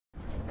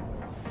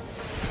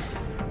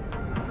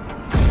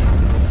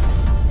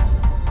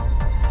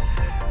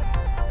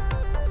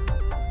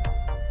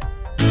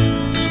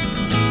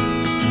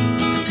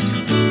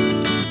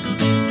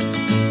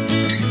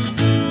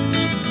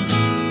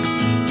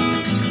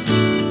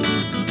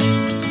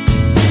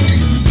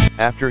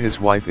After his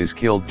wife is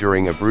killed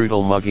during a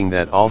brutal mugging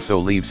that also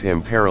leaves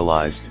him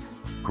paralyzed,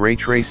 Gray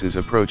Trace is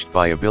approached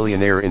by a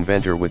billionaire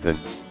inventor with an.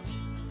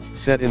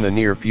 Set in the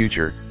near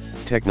future,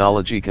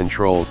 technology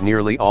controls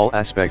nearly all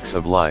aspects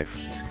of life.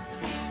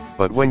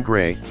 But when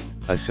Gray,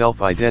 a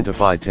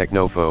self-identified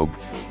technophobe,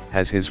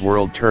 has his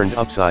world turned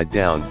upside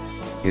down,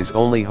 his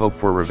only hope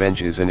for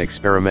revenge is an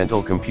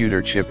experimental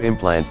computer chip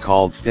implant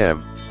called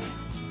STEM.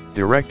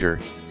 Director,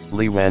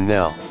 Lee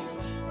Wan-nell.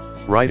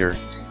 Writer,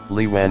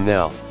 Lee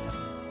Wan-nell.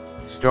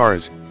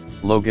 Stars,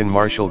 Logan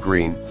Marshall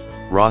Green,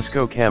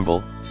 Roscoe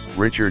Campbell,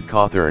 Richard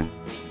Cawthorne.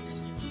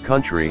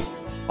 Country,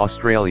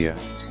 Australia.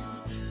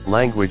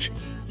 Language,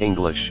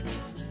 English.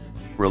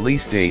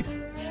 Release date,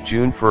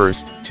 June 1,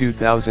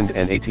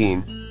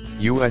 2018,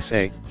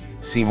 USA,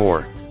 see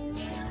more.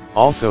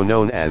 Also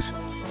known as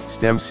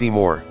STEM See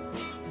More.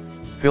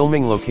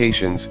 Filming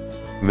locations,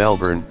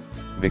 Melbourne,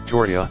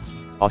 Victoria,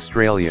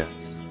 Australia.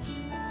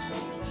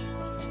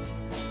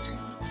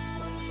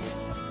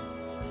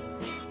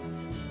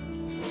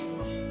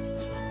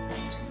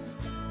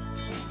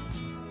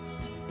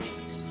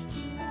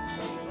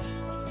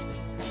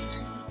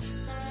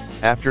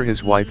 After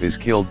his wife is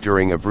killed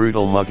during a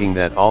brutal mugging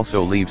that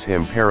also leaves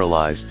him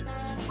paralyzed,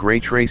 Gray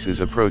Trace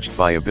is approached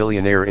by a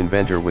billionaire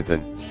inventor with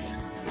an.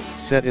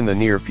 Set in the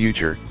near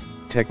future,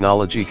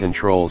 technology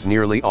controls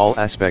nearly all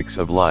aspects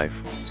of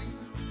life.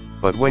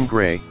 But when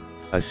Gray,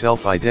 a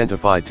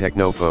self-identified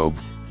technophobe,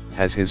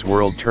 has his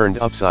world turned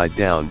upside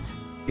down,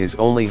 his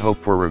only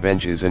hope for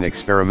revenge is an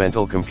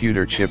experimental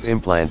computer chip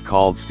implant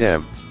called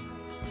STEM.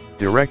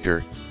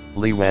 Director,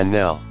 Lee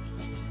Wan-nell.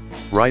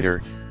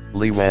 Writer,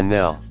 Lee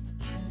Wan-nell.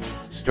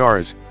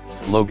 Stars,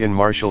 Logan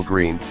Marshall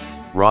Green,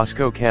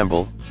 Roscoe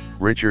Campbell,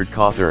 Richard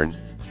Cawthorne.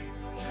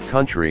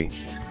 Country,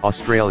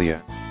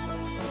 Australia.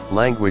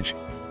 Language,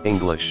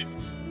 English.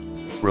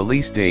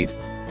 Release date,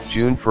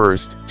 June 1,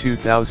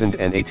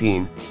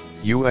 2018,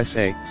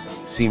 USA,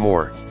 see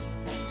more.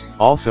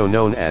 Also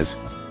known as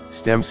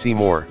STEM See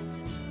More.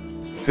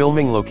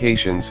 Filming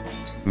locations,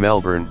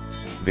 Melbourne,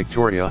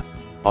 Victoria,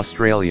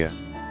 Australia.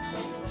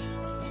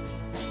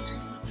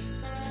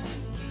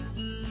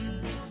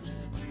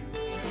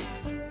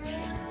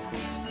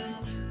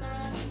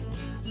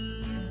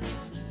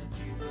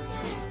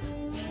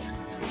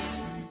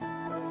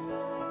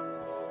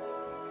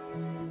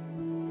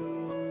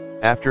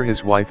 After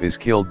his wife is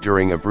killed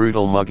during a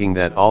brutal mugging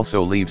that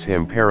also leaves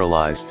him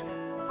paralyzed,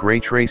 Gray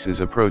Trace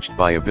is approached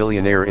by a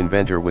billionaire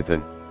inventor with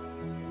an.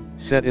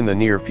 Set in the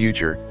near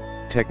future,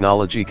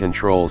 technology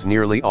controls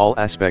nearly all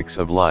aspects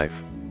of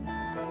life.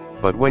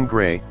 But when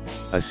Gray,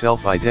 a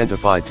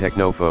self-identified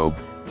technophobe,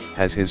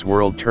 has his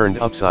world turned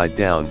upside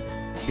down,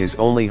 his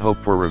only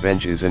hope for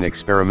revenge is an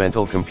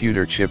experimental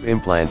computer chip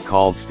implant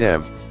called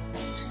STEM.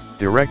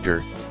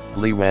 Director,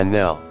 Lee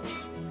Wan-nell.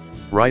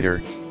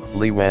 Writer,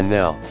 Lee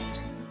Wan-nell.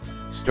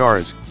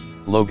 Stars,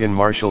 Logan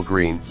Marshall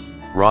Green,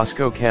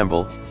 Roscoe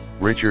Campbell,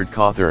 Richard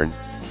Cawthorne.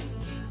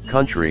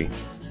 Country,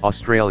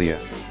 Australia.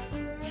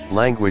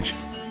 Language,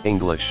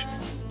 English.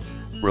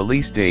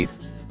 Release date,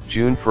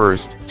 June 1,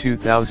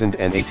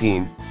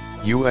 2018,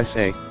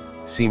 USA,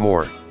 see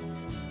more.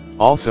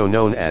 Also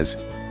known as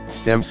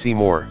STEM See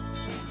More.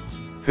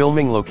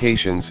 Filming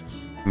locations,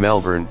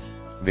 Melbourne,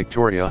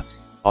 Victoria,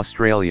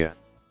 Australia.